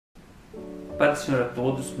paz do Senhor a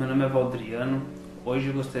todos, meu nome é Valdriano. Hoje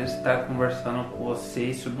eu gostaria de estar conversando com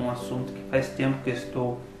vocês sobre um assunto que faz tempo que eu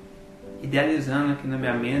estou idealizando aqui na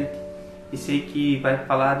minha mente e sei que vai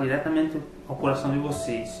falar diretamente ao coração de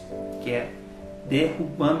vocês, que é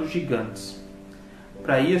Derrubando Gigantes.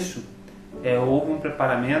 Para isso, houve um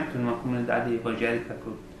preparamento numa comunidade evangélica que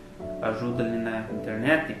eu ajudo ali na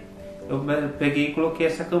internet. Eu peguei e coloquei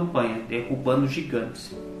essa campanha, Derrubando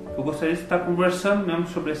Gigantes. Eu gostaria de estar conversando mesmo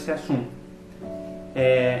sobre esse assunto.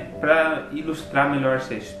 Para ilustrar melhor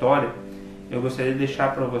essa história, eu gostaria de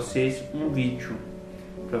deixar para vocês um vídeo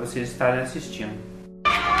para vocês estarem assistindo.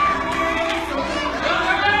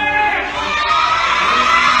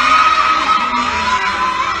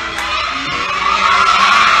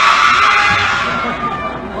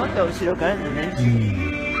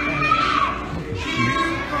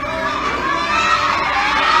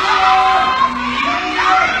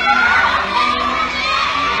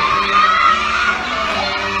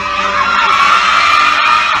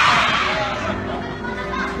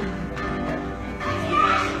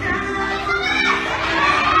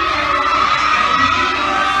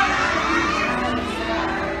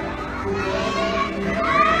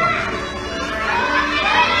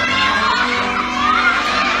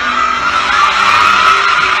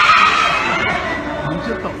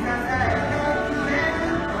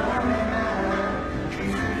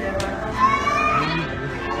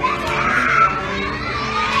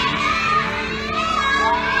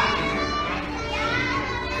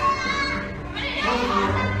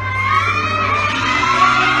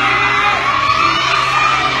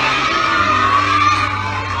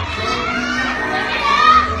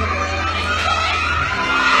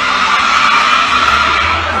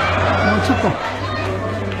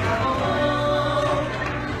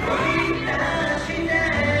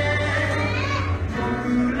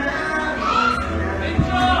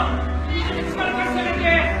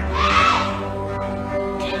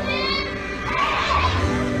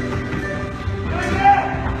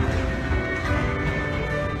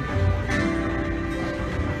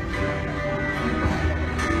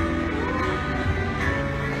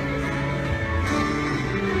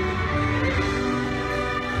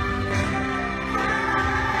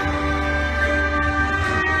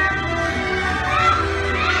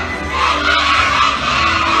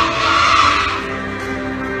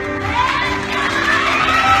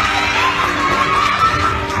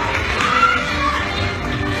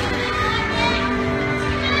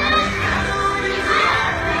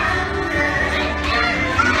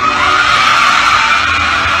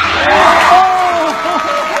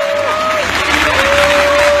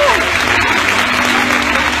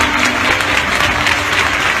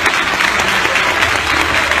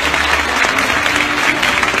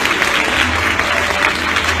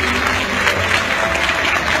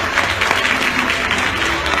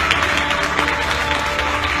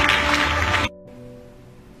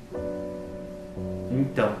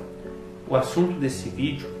 Então, o assunto desse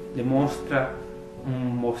vídeo demonstra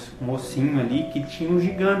um mocinho ali que tinha um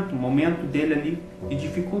gigante, um momento dele ali de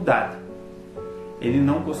dificuldade. Ele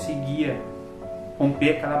não conseguia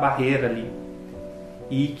romper aquela barreira ali.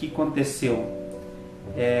 E o que aconteceu?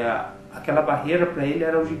 Aquela barreira para ele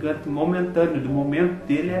era o gigante momentâneo, do momento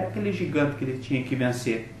dele era aquele gigante que ele tinha que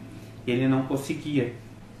vencer. Ele não conseguia.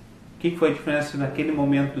 O que foi a diferença naquele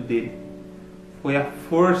momento dele? Foi a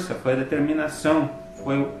força, foi a determinação,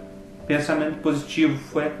 foi o pensamento positivo,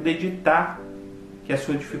 foi acreditar que a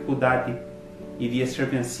sua dificuldade iria ser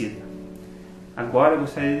vencida. Agora eu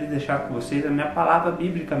gostaria de deixar com vocês a minha palavra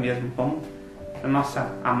bíblica mesmo, como a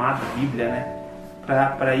nossa amada Bíblia, né?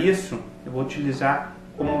 Para isso eu vou utilizar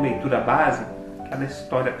como leitura base aquela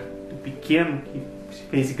história do pequeno que se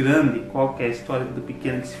fez grande. Qual que é a história do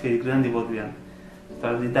pequeno que se fez grande, Valdriano? A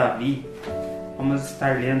história de Davi. Vamos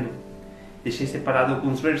estar lendo. Deixei separado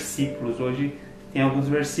alguns versículos. Hoje tem alguns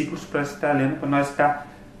versículos para estar lendo, para nós estar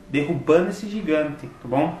derrubando esse gigante, tá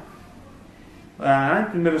bom?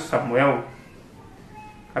 Em 1 Samuel,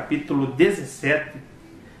 capítulo 17,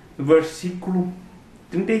 no versículo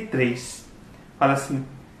 33, fala assim: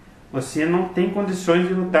 você não tem condições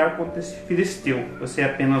de lutar contra esse filisteu. Você é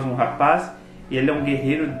apenas um rapaz e ele é um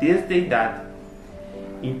guerreiro desde a idade.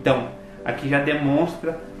 Então, aqui já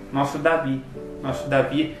demonstra nosso Davi. Nosso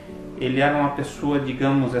Davi, ele era uma pessoa,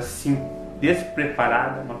 digamos assim,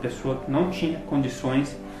 despreparada, uma pessoa que não tinha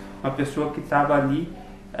condições, uma pessoa que estava ali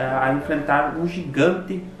a enfrentar um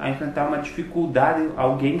gigante, a enfrentar uma dificuldade,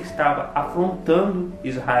 alguém que estava afrontando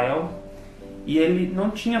Israel, e ele não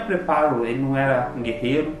tinha preparo, ele não era um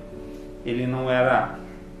guerreiro, ele não era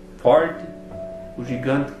forte, o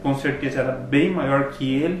gigante com certeza era bem maior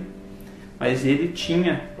que ele, mas ele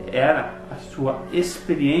tinha era a sua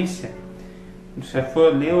experiência. Se você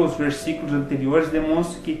for ler os versículos anteriores,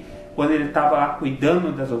 demonstra que quando ele estava lá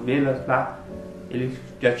cuidando das ovelhas, lá, ele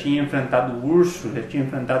já tinha enfrentado o urso, já tinha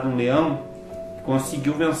enfrentado um leão,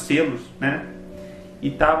 conseguiu vencê-los, né? E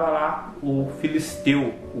estava lá o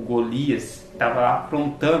filisteu, o Golias, estava lá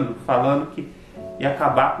aprontando, falando que ia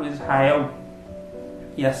acabar com Israel.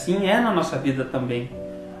 E assim é na nossa vida também.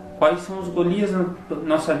 Quais são os Golias na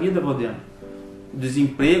nossa vida, Bodeno? O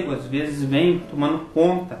desemprego às vezes vem tomando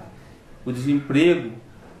conta. O desemprego,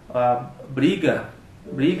 a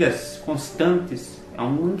brigas constantes. É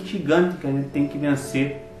um gigante que a gente tem que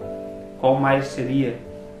vencer. Qual mais seria?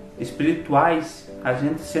 Espirituais, a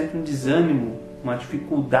gente sente um desânimo, uma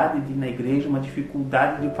dificuldade de ir na igreja, uma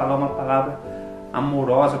dificuldade de falar uma palavra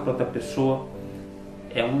amorosa para outra pessoa.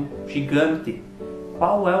 É um gigante.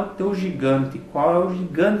 Qual é o teu gigante? Qual é o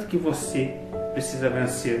gigante que você precisa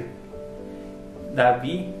vencer?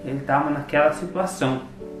 Davi, ele estava naquela situação.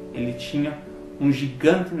 Ele tinha um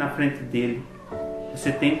gigante na frente dele.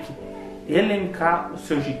 Você tem que elencar o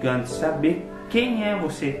seu gigante, saber quem é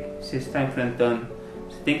você que você está enfrentando.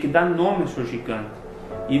 Você tem que dar nome ao seu gigante.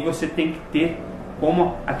 E você tem que ter,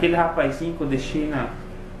 como aquele rapazinho que eu deixei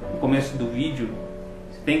no começo do vídeo,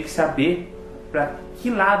 você tem que saber para que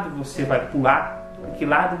lado você vai pular, para que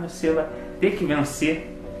lado você vai ter que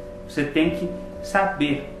vencer. Você tem que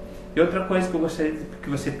saber. E outra coisa que eu gostaria que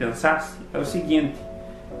você pensasse é o seguinte: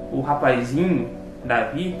 o rapazinho,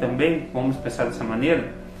 Davi também, vamos pensar dessa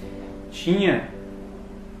maneira, tinha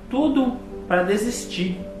tudo para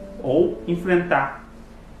desistir ou enfrentar.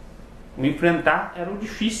 O enfrentar era o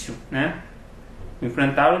difícil, né? O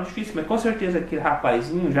enfrentar era o difícil, mas com certeza aquele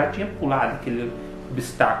rapazinho já tinha pulado aquele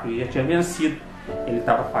obstáculo, já tinha vencido. Ele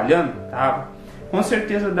estava falhando? Estava. Com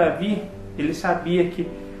certeza Davi, ele sabia que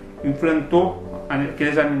enfrentou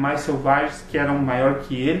aqueles animais selvagens que eram maior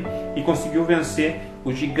que ele e conseguiu vencer.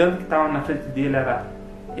 O gigante que estava na frente dele era,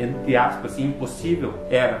 entre aspas, impossível.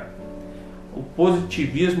 Era o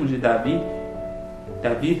positivismo de Davi.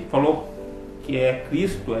 Davi falou que é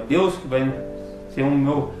Cristo, é Deus que vai ser o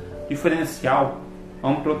meu diferencial.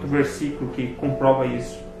 Vamos para outro versículo que comprova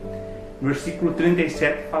isso. O versículo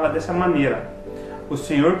 37 fala dessa maneira: o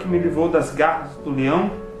Senhor que me livrou das garras do leão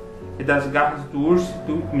e das garras do urso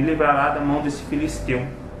me livrará da mão desse filisteu.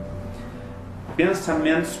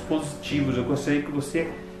 Pensamentos positivos. Eu gostaria que você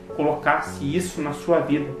colocasse isso na sua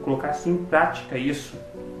vida, colocasse em prática isso.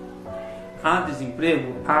 Há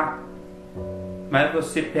desemprego? Há. Mas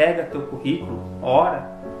você pega teu currículo, ora,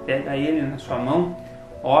 pega ele na sua mão,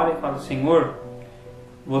 ora e fala: Senhor,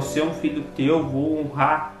 você é um filho teu, vou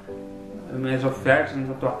honrar minhas ofertas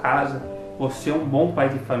na tua casa, você é um bom pai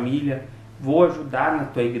de família, vou ajudar na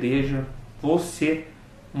tua igreja, vou ser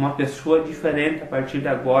uma pessoa diferente a partir de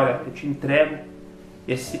agora. Eu te entrego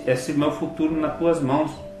esse meu futuro nas tuas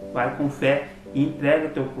mãos. Vai com fé e entrega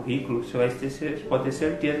teu currículo. Você pode ter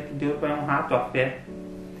certeza que Deus vai honrar a tua fé.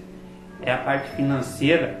 É a parte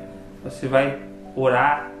financeira. Você vai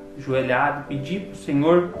orar ajoelhado, pedir para o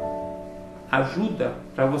Senhor ajuda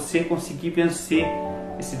para você conseguir vencer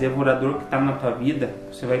esse devorador que está na tua vida.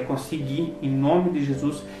 Você vai conseguir em nome de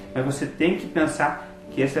Jesus. Mas você tem que pensar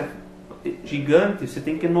que esse gigante, você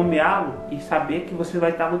tem que nomeá-lo e saber que você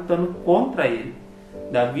vai estar lutando contra ele.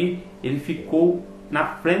 Davi, ele ficou na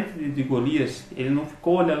frente de Golias. Ele não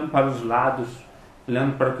ficou olhando para os lados,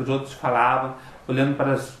 olhando para o que os outros falavam, olhando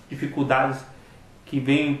para as dificuldades que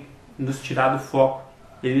vêm nos tirar do foco.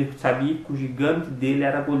 Ele sabia que o gigante dele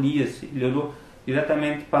era Golias. Ele olhou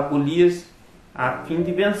diretamente para Golias a fim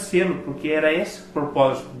de vencê-lo, porque era esse o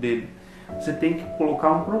propósito dele. Você tem que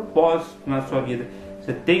colocar um propósito na sua vida.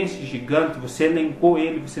 Você tem esse gigante, você elencou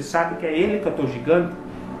ele, você sabe que é ele que é o teu gigante.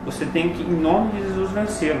 Você tem que, em nome de Jesus,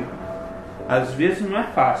 vencê-lo. Às vezes não é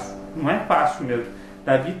fácil mesmo.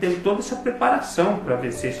 Davi teve toda essa preparação para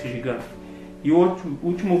vencer esse gigante. E o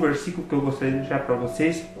último versículo que eu gostaria de deixar para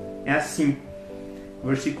vocês é assim. O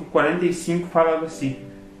versículo 45 fala assim,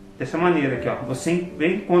 dessa maneira aqui, ó: você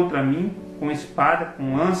vem contra mim com espada,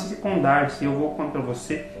 com lanças e com dardos, e eu vou contra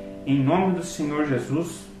você em nome do Senhor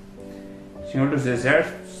Jesus, Senhor dos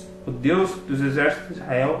exércitos, o Deus dos exércitos de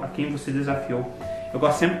Israel, a quem você desafiou. Eu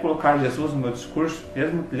gosto sempre de colocar Jesus no meu discurso,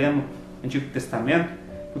 mesmo lendo o Antigo Testamento,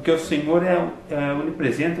 porque o Senhor é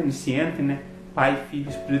onipresente, onisciente, né? Pai, Filho,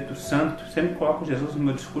 Espírito Santo. Sempre coloco Jesus no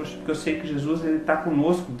meu discurso, porque eu sei que Jesus está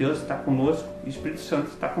conosco, Deus está conosco, o Espírito Santo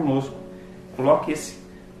está conosco. Coloque esse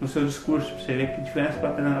no seu discurso, para você ver que diferença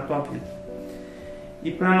vai ter na tua vida.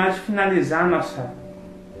 E para nós finalizar a nossa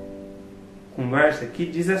conversa aqui,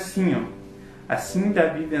 diz assim, ó: assim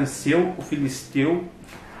Davi venceu o filisteu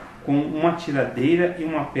com uma tiradeira e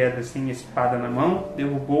uma pedra sem espada na mão,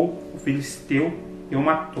 derrubou o filisteu e o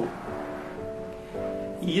matou.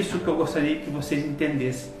 E isso que eu gostaria que vocês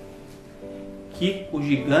entendessem, que o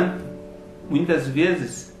gigante muitas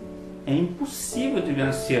vezes é impossível de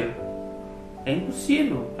vencer. É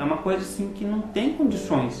impossível, é uma coisa assim que não tem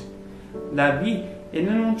condições. Davi,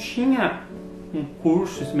 ele não tinha um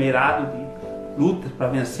curso esmerado de lutas para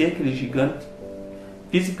vencer aquele gigante.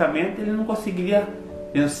 Fisicamente ele não conseguiria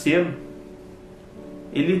vencê-lo.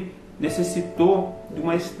 Ele necessitou de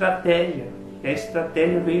uma estratégia, e a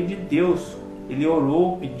estratégia veio de Deus. Ele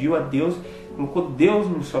orou, pediu a Deus, colocou Deus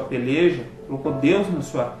na sua peleja, colocou Deus na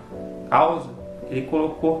sua causa, ele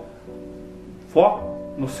colocou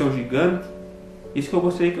foco no seu gigante. Isso que eu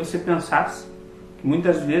gostaria que você pensasse, que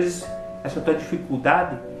muitas vezes essa tua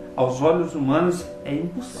dificuldade aos olhos humanos é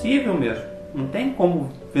impossível mesmo, não tem como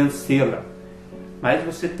vencê-la, mas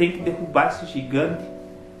você tem que derrubar esse gigante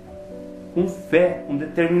com fé, com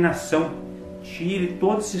determinação. Tire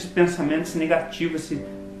todos esses pensamentos negativos, esse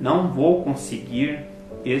não vou conseguir,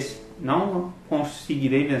 esse não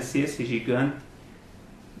conseguirei vencer esse gigante,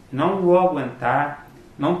 não vou aguentar,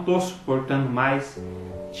 não estou suportando mais.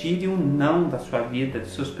 Tire o não da sua vida,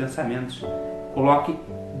 dos seus pensamentos. Coloque,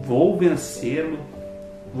 vou vencê-lo,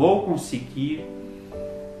 vou conseguir,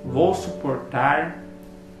 vou suportar.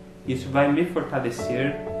 Isso vai me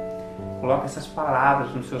fortalecer. Coloque essas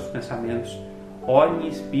palavras nos seus pensamentos. Ore em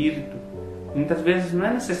espírito. Muitas vezes não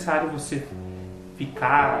é necessário você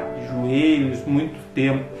ficar de joelhos muito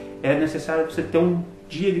tempo. É necessário você ter um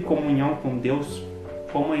dia de comunhão com Deus.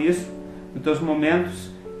 Como é isso? Nos teus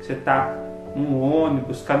momentos que você está num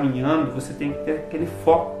ônibus, caminhando, você tem que ter aquele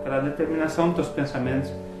foco, aquela determinação nos teus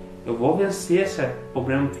pensamentos. Eu vou vencer esse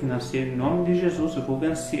problema financeiro em nome de Jesus. Eu vou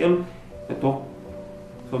vencê-lo. Eu estou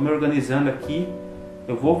me organizando aqui.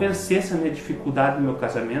 Eu vou vencer essa minha dificuldade no meu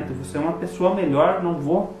casamento. Eu vou ser uma pessoa melhor. Não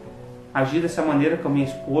vou agir dessa maneira com a minha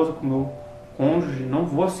esposa, com o meu cônjuge. Não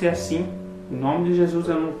vou ser assim. Em nome de Jesus,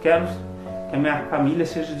 eu não quero que a minha família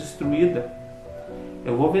seja destruída.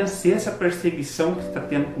 Eu vou vencer essa perseguição que está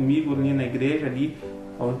tendo comigo ali na igreja, ali,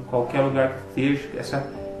 ou em qualquer lugar que esteja, essa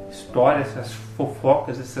história, essas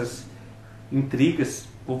fofocas, essas intrigas.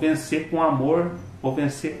 Vou vencer com amor, vou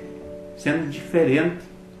vencer sendo diferente.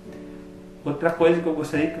 Outra coisa que eu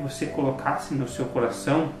gostaria que você colocasse no seu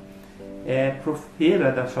coração é: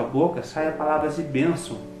 profera da sua boca, saia palavras de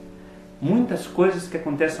bênção. Muitas coisas que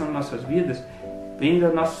acontecem nas nossas vidas vêm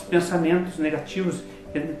dos nossos pensamentos negativos.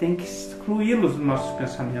 A gente tem que excluí-los dos nossos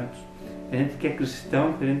pensamentos. A gente que é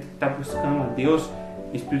cristão, a gente que está buscando a Deus,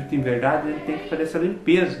 Espírito em verdade, a gente tem que fazer essa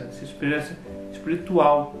limpeza, essa experiência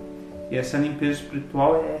espiritual. E essa limpeza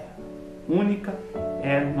espiritual é única,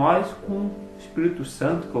 é nós com o Espírito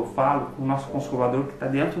Santo que eu falo, com o nosso Consolador que está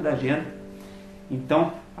dentro da gente.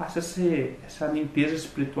 Então, faça essa limpeza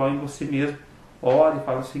espiritual em você mesmo. Ore e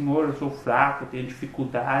fala: Senhor, eu sou fraco, eu tenho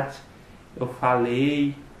dificuldades, eu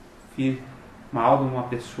falei, fiz mal de uma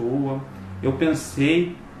pessoa, eu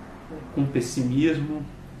pensei com pessimismo,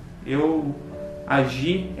 eu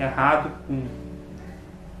agi errado com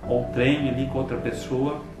outrem ali, com outra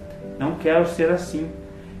pessoa. Não quero ser assim.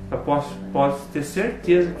 Eu posso ter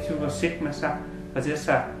certeza que se você começar a fazer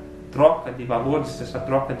essa troca de valores, essa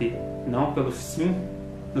troca de não pelo sim,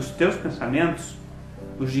 nos teus pensamentos,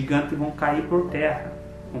 os gigantes vão cair por terra.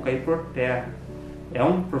 Vão cair por terra. É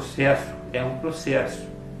um processo.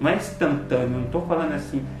 Não é instantâneo, não estou falando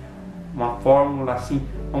assim, uma fórmula assim,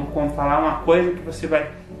 vamos falar uma coisa que você vai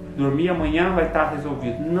dormir amanhã vai estar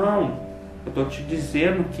resolvido. Não, eu estou te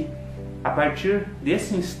dizendo que a partir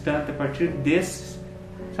desse instante, a partir dessa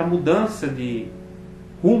mudança de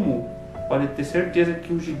rumo, pode ter certeza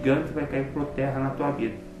que o gigante vai cair por terra na tua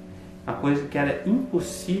vida. Uma coisa que era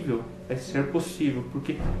impossível vai ser possível,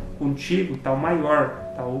 porque contigo está o maior,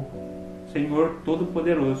 está o Senhor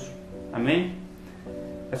Todo-Poderoso. Amém?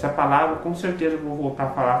 Essa palavra, com certeza, eu vou voltar a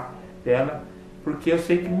falar dela, porque eu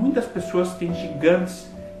sei que muitas pessoas têm gigantes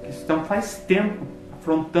que estão faz tempo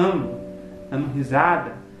afrontando, dando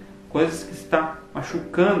risada, coisas que estão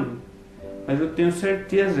machucando, mas eu tenho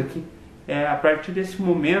certeza que a partir desse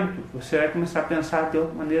momento você vai começar a pensar de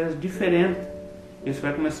maneiras diferentes, e você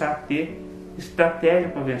vai começar a ter estratégia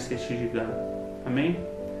para vencer esse gigante. Amém?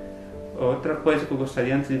 Outra coisa que eu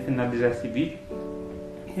gostaria, antes de finalizar esse vídeo,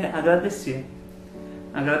 é agradecer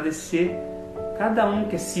cada um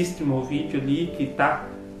que assiste o meu vídeo ali, que está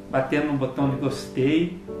batendo no botão de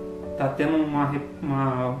gostei, está tendo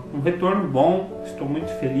um retorno bom. Estou muito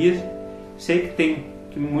feliz. Sei que tem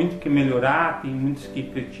muito que melhorar, tem muitos que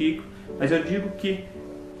criticam, mas eu digo que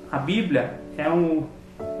a Bíblia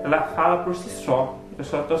ela fala por si só. Eu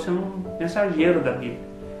só estou sendo um mensageiro da Bíblia.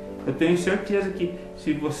 Eu tenho certeza que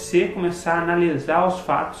se você começar a analisar os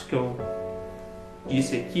fatos que eu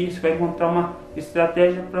disse aqui, você vai encontrar uma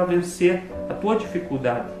estratégia para vencer a tua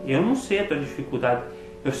dificuldade. Eu não sei a tua dificuldade,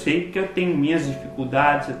 eu sei que eu tenho minhas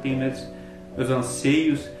dificuldades, eu tenho meus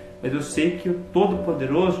anseios, mas eu sei que o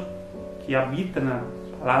Todo-Poderoso que habita na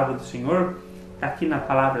palavra do Senhor, está aqui na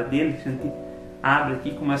palavra dele, a gente abre aqui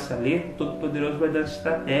e começa a ler, o Todo-Poderoso vai dar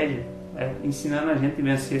estratégia, ensinando a gente a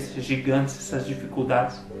vencer esses gigantes, essas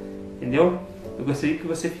dificuldades, entendeu? Eu gostaria que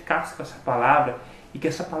você ficasse com essa palavra e que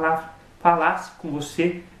essa palavra falasse com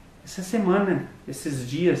você essa semana, esses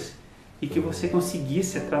dias, e que você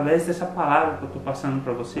conseguisse, através dessa palavra que eu estou passando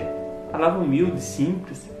para você, palavra humilde,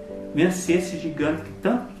 simples, vencer esse gigante que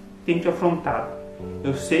tanto tem te afrontado.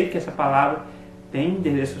 Eu sei que essa palavra tem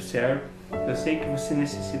endereço certo, eu sei que você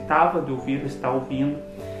necessitava de ouvir, está ouvindo,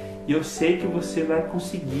 e eu sei que você vai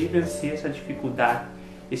conseguir vencer essa dificuldade.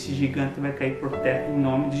 Esse gigante vai cair por terra em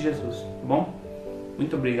nome de Jesus, tá bom?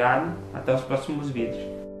 Muito obrigado, até os próximos vídeos.